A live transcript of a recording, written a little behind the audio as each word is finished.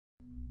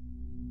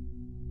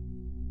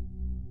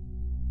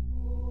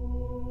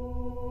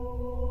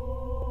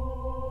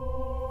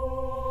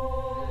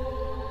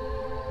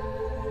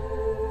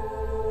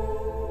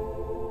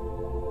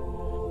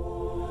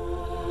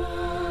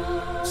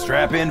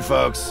Strap in,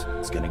 folks.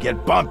 It's gonna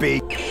get bumpy.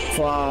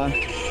 For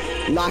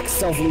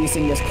lacks of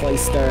losing this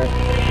cloister.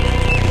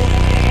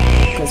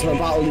 Because we're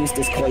about to lose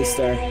this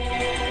cloister.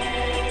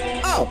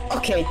 Oh,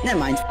 okay, never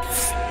mind.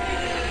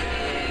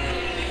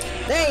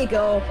 There you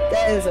go.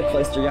 There's a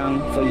cloister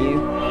young for you.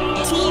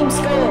 Team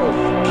Skull!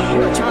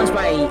 You are challenged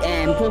by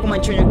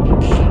Pokemon Trainer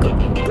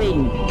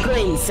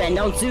Glade, send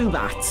out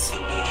Zubats.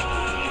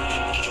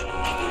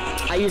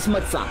 I use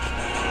Mudslap.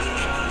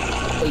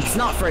 It's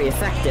not very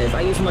effective.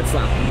 I use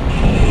Mudslap.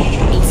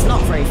 It's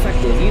not very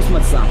effective. Use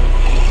Mudslap.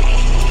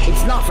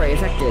 It's not very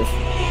effective.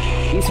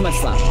 Use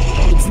Mudslap.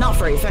 It's not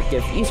very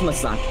effective. Use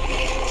Mudslap.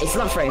 It's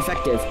not very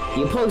effective.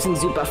 The opposing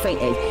Zubat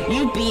fainted.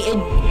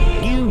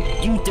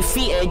 You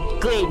defeated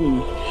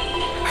Gladen.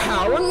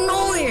 How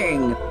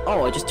annoying!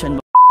 Oh, I just turned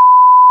my...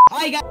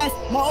 Hi guys,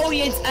 my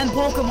audience and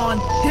Pokemon.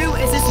 Who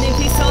is this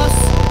Nippy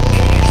Sauce?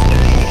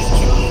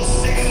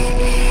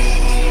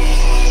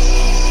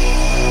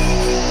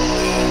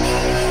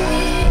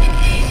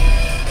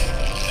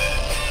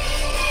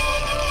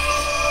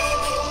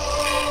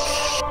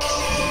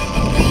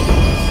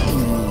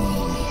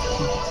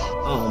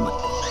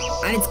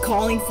 And it's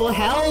calling for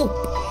help!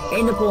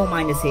 And the coal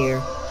mine is here.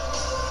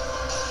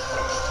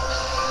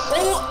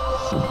 Oh!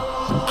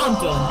 I'm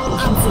done.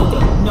 I'm so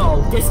done.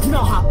 No, this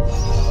cannot happen.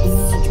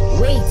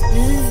 Wait,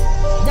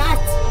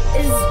 that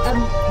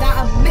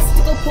a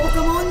mystical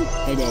Pokemon?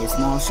 It is,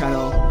 no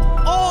Shadow.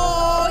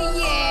 Oh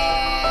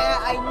yeah!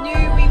 I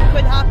knew it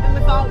could happen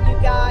without you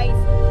guys.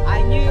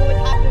 I knew it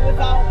would happen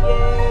without you.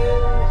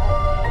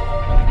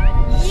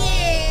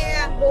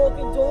 Yeah!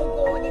 Logan, don't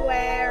go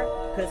anywhere.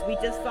 Because we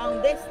just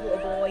found this little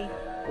boy.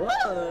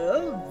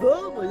 Whoa,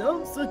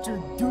 I'm such a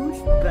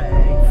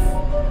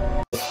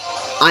douchebag.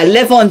 I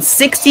live on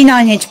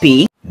 69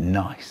 HP.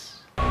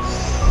 Nice.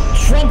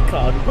 Trump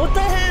card, what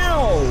the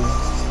hell?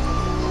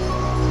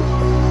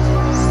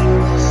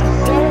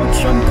 Don't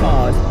Trump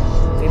card.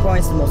 3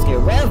 points to the most gear.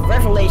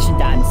 Revelation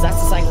Dance, that's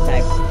the psychic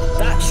type.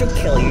 That should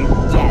kill you.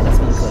 Yeah, that's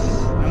gonna kill you.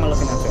 What am I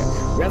looking at here?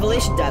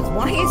 Revelation Dance.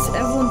 Why is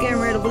everyone getting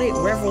rid of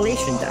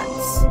Revelation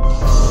Dance?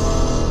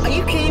 Are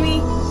you kidding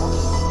me?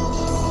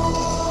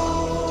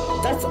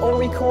 That's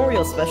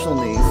Oricorio's special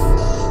move.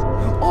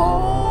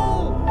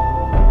 Oh!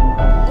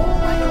 Oh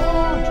my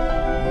god!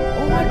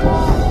 Oh my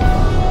god!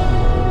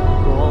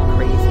 We're all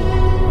crazy.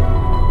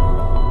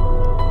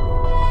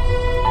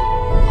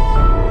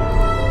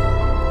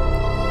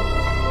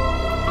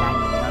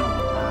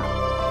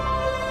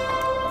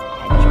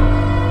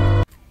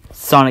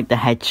 Sonic the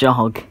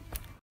Hedgehog.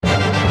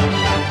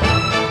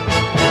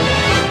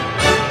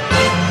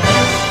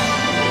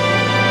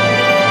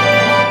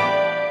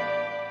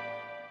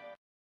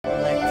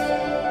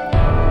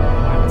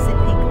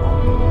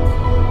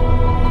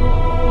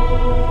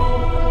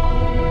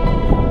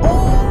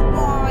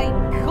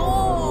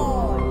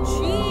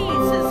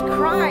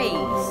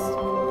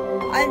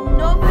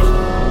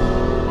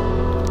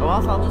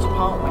 I'll just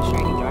power up my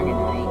shiny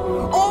Dragonite.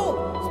 Oh!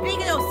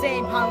 Speaking of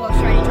saying power up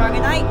shiny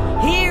Dragonite,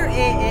 here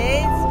it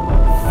is!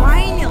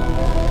 Finally!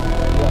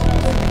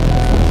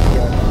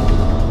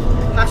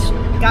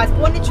 Guys,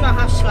 go on into our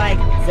hashtag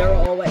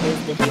 0 what is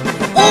the hero.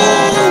 Oh!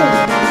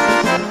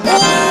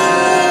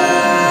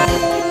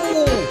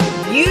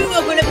 Oh! You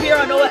are gonna appear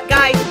on all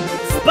guys.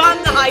 Spam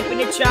the hype in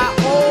the chat.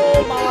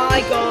 Oh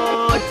my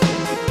god!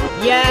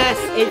 Yes,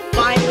 it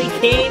finally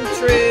came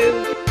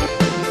true.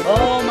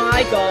 Oh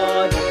my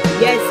god.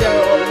 Yes,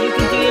 Zero, you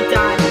can do your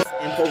dance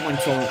and Pokemon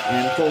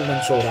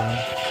Showdown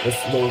with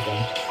Logan.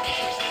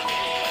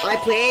 I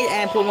played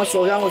Pokemon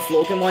Showdown with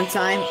Logan one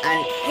time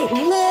and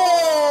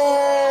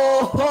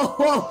whoa!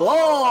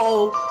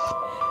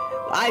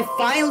 I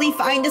finally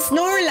find the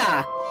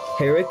Snorlax.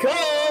 Here it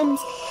comes.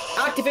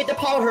 Activate the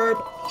Power Herb.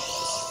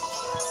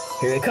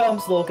 Here it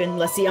comes, Logan.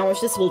 Let's see how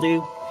much this will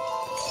do.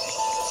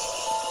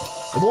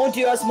 It won't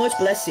do as much,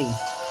 but let's see.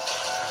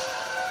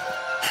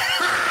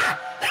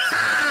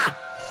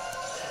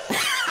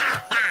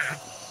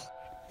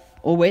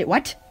 Oh wait,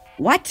 what?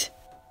 What?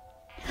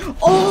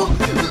 Oh!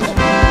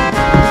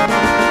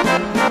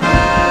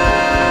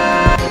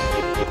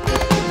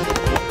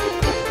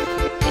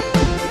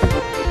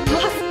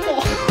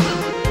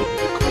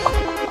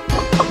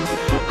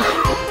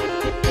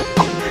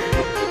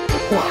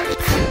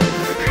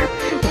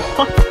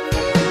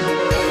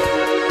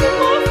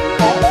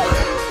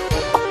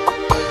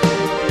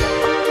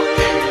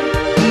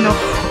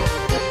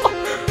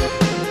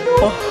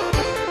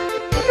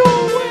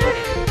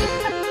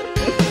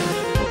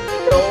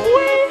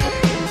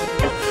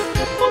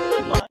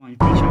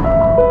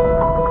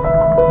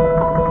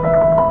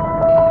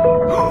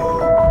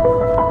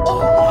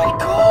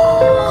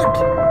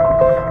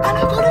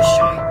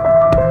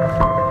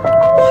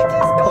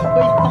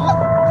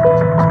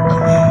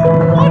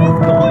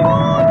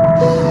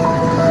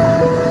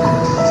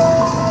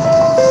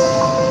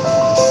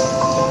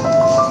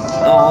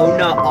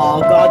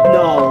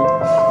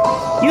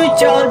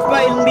 Challenged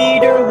by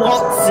leader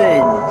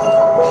Watson.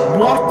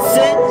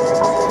 Watson?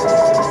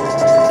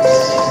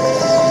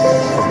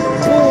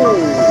 Boom.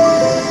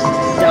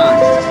 Done.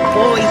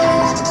 Boy.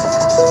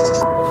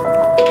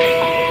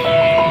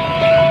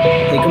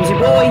 Here comes your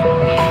boy.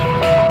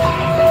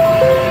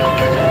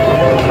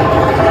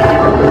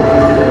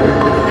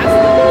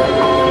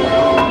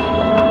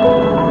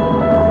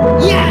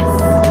 Yes!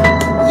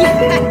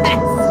 Yes!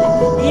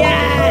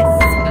 Yes!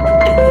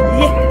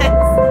 Yes!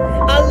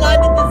 I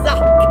landed the Zack.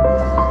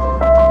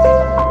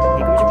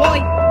 Here comes your boy.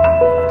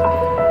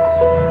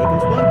 Here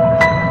comes your boy.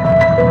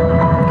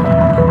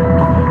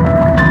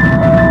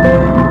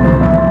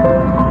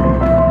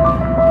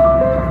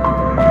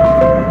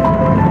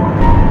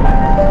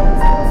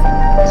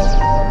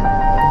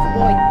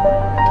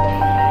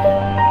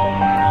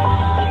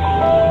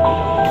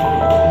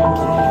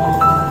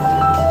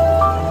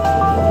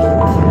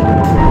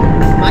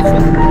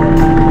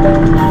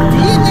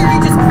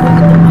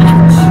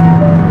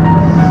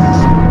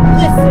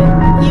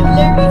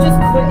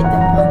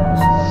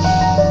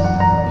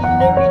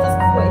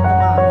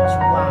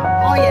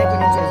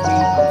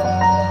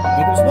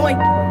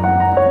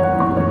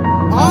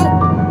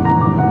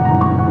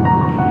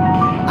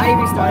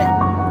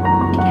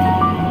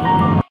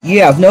 You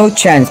have no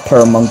chance,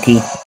 Pearl Monkey.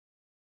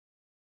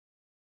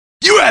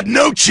 You have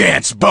no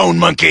chance, Bone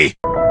Monkey!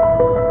 Oi,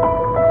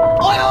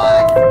 oi!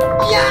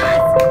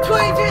 Yes!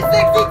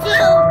 2262!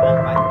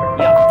 Alright,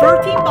 you have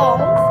 13 balls.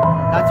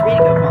 That's really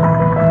good one.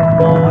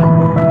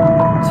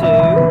 1, 2.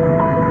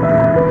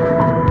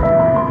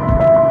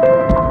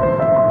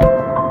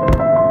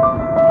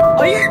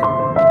 Are you?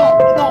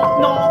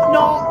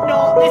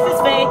 No, this is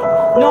fake.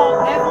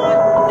 No,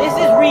 everyone, this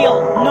is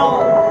real.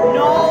 No.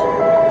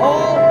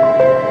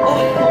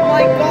 Oh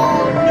my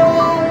god, no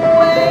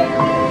way!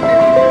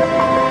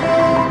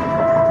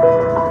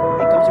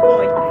 Here comes your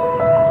boy.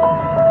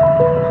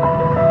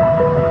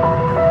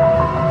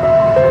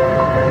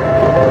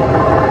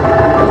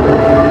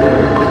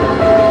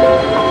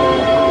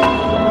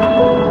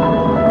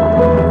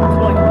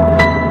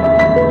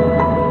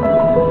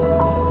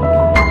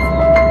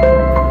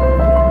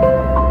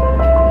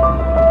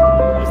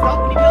 He's not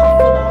going to be able to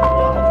full on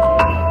block.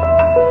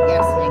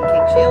 Yes, and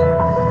kick shield.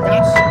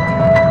 Dash.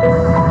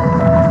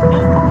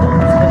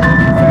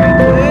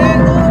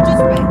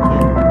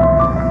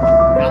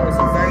 That was a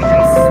very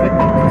nice swim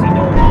because you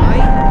know why?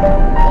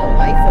 Oh,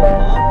 I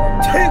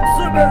thought, take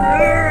some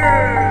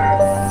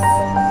reverse!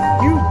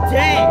 You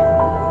dare!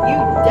 You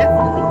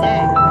definitely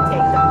dare to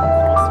take that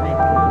cosmic.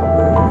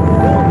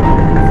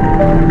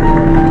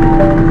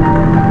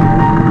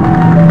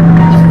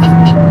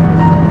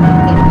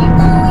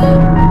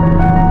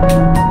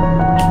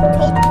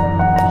 Told you.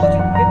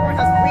 Bitcoin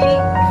has really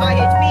high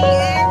HP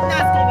and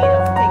that's gonna be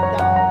enough to take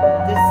down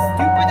this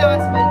stupid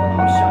ass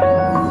motion.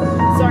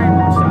 Sorry,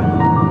 motion.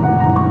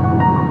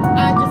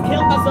 I just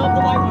killed myself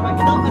the light room. I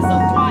killed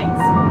myself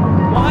twice.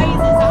 Why is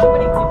this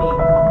happening to me?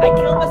 I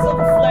killed myself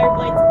with flare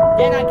blades,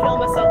 then I killed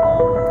myself.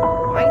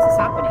 Oh, why is this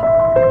happening? Oh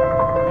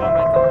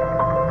my god.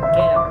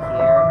 Get up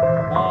here.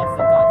 Oh,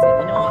 for God's sake.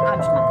 You know what? I'm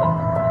just gonna play that.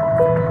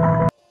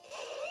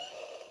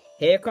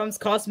 Here comes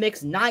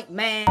Cosmic's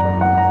Nightmare.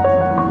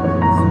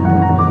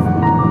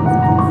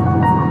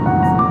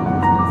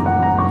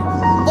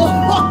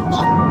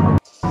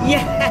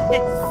 Yes!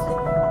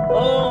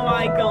 Oh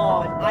my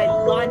god, I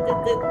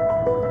landed the...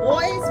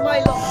 What is my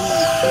luck?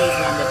 Please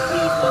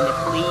land it,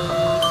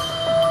 please.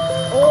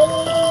 Oh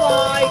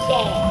my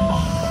god.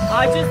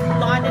 I just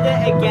landed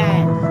it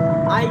again.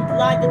 I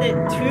landed it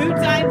 2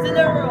 times in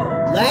a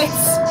row.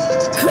 Let's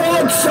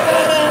crunch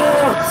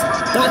shot!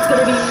 That's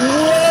gonna be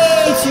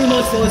way too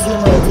much for us in a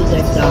row to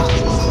lift that.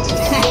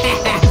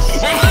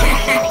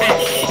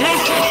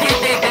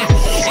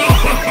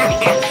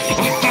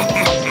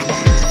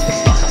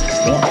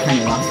 What kind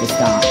of laugh was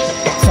that?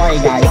 Sorry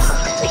guys.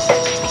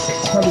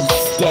 Probably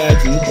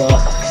scared you, but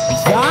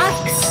that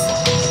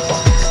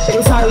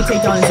is how we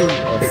take down a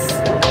Zerus.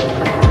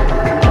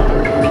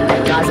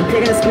 Guys, I'm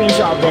taking a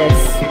screenshot of this.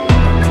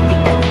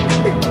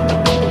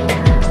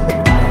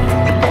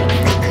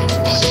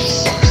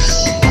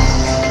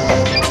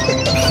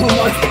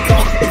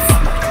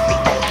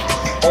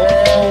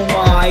 Oh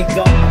my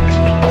god.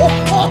 Oh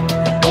my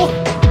god.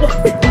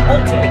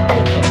 Okay.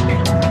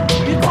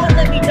 You can't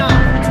let me down.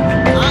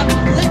 I'm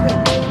living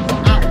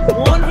at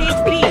 1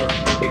 HP.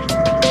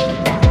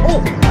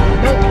 Oh,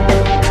 no.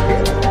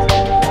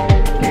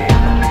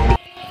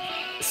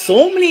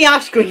 So many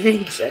Ash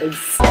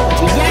Grenages.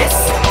 Yes!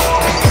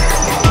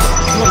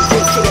 Come on,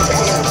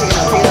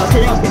 take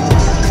it out.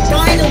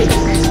 Finally!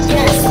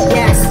 Yes.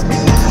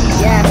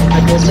 I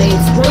got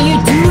blades. What are you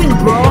doing,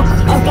 bro?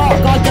 I've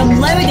got goddamn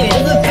levity. It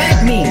doesn't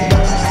affect me.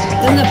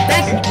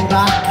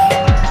 Back.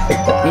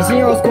 This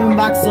hero's coming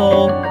back,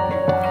 so...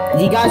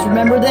 Do you guys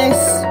remember this?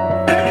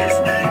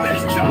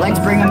 Let's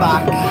bring him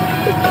back.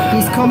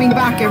 He's coming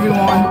back,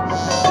 everyone.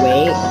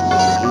 Wait,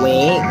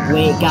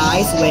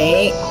 guys,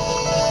 wait.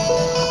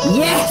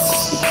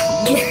 Yes!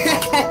 We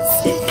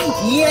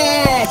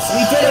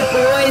did it,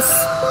 boys!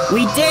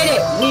 We did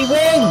it! We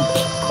win!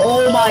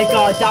 Oh my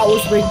god, that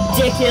was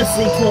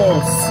ridiculously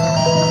close.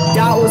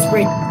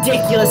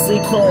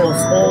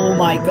 Oh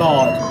my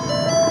god.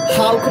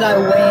 How could I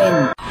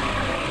win?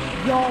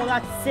 Yo,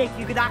 that's sick.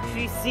 You could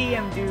actually see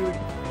him, dude.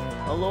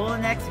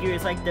 Alolan Execute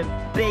is like the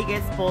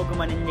biggest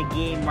Pokemon in the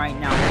game right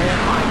now. Oh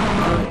my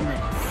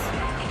goodness.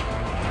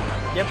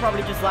 They're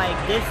probably just like,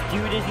 this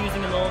dude is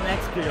using Alolan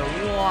Executor.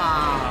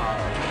 Wow.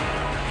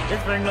 This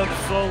thing looks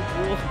so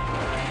cool.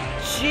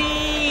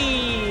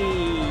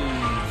 Jeez.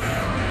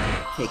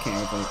 Take care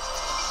of it.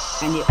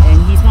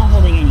 And he's not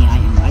holding any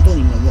item. I don't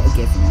even know what to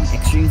give him.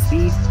 Extreme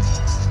speed.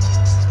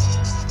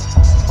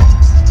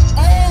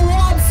 Oh,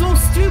 I'm so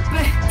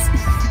stupid.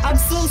 I'm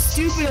so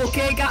stupid.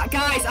 Okay,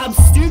 guys, I'm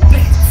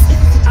stupid.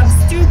 I'm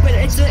stupid.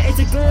 It's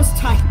a ghost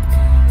type.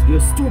 You're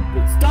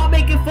stupid. Stop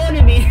making fun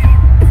of me.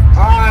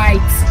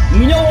 Alright,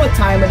 you know what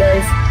time it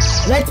is.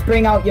 Let's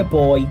bring out your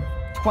boy.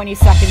 20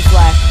 seconds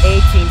left.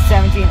 18,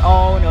 17.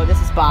 Oh no, this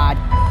is bad.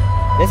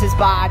 This is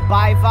bad.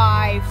 Bad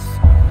vibes.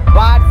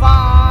 Bad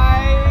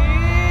vibes.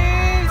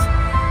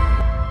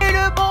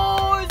 Later,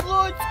 boys.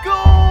 Let's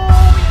go.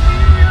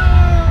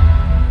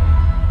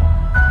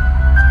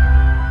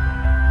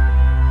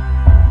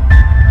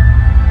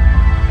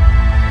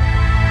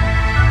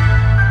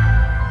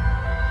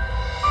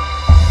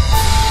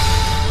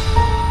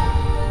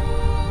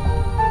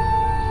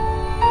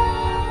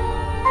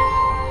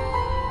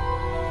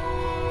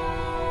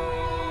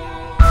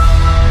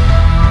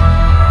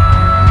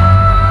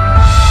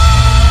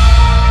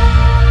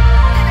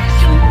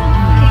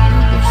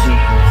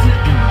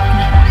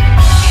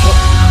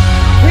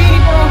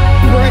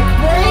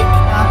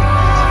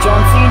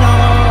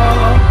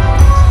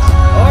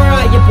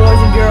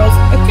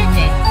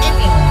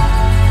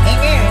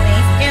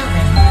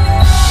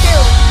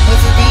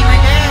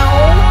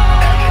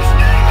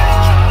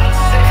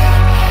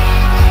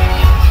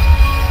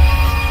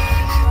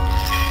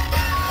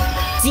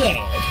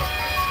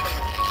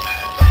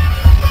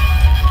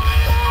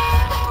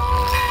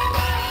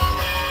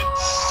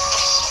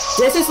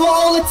 This is for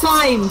all the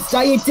times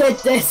that you did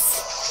this.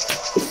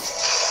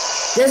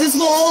 This is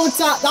for all the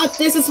time.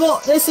 This is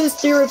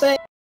the revenge.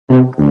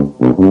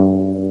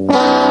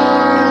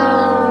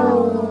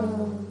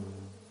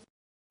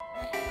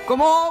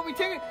 Come on, we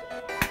take it.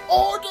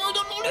 Order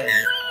the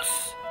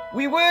police.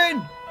 We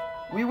win.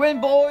 We win,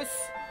 boys.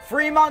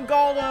 Fremont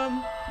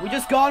Golem. We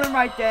just got him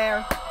right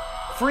there.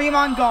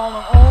 Fremont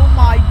Golem. Oh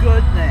my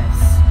goodness.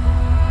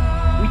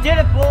 We did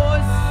it,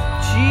 boys.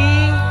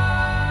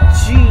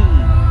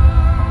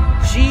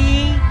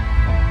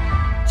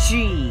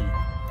 G.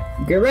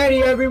 Get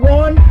ready,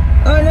 everyone.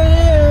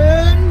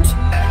 And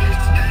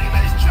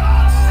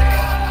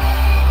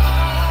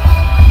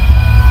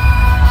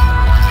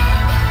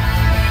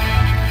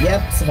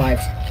yep,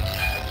 survived.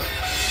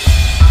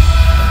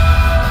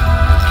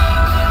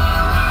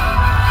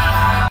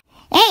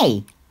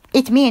 Hey,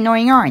 it's me,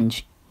 Annoying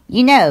Orange.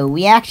 You know,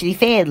 we actually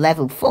failed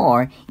level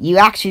 4. You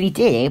actually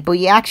did it, but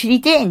you actually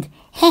didn't.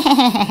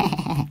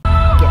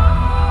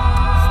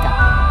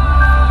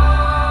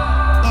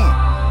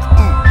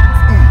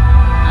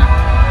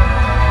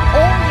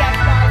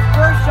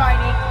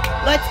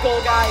 Let's go,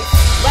 guys.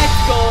 Let's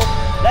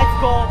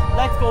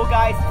go,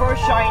 guys.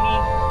 First shiny.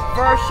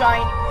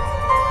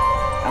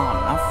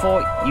 I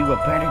thought you were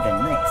better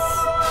than this.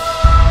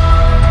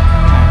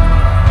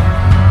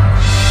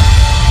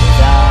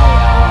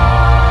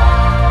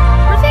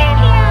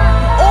 Rosalia.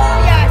 Oh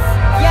yes,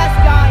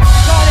 guys.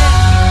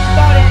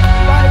 Got it,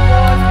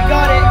 boys. We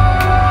got it.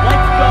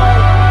 Let's go.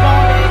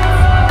 Got it.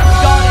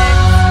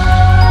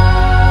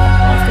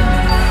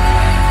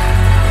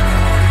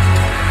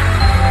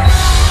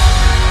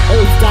 Oh,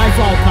 it's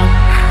Dynfall,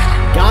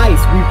 guys,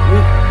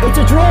 it's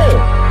a draw!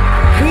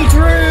 We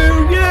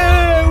drew!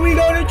 Yeah! We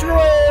got a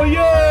draw!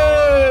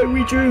 Yeah!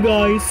 We drew,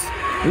 guys.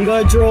 We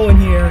got a draw in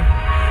here.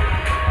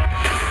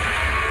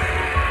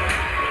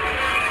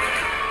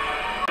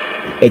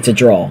 It's a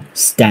draw.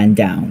 Stand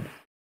down.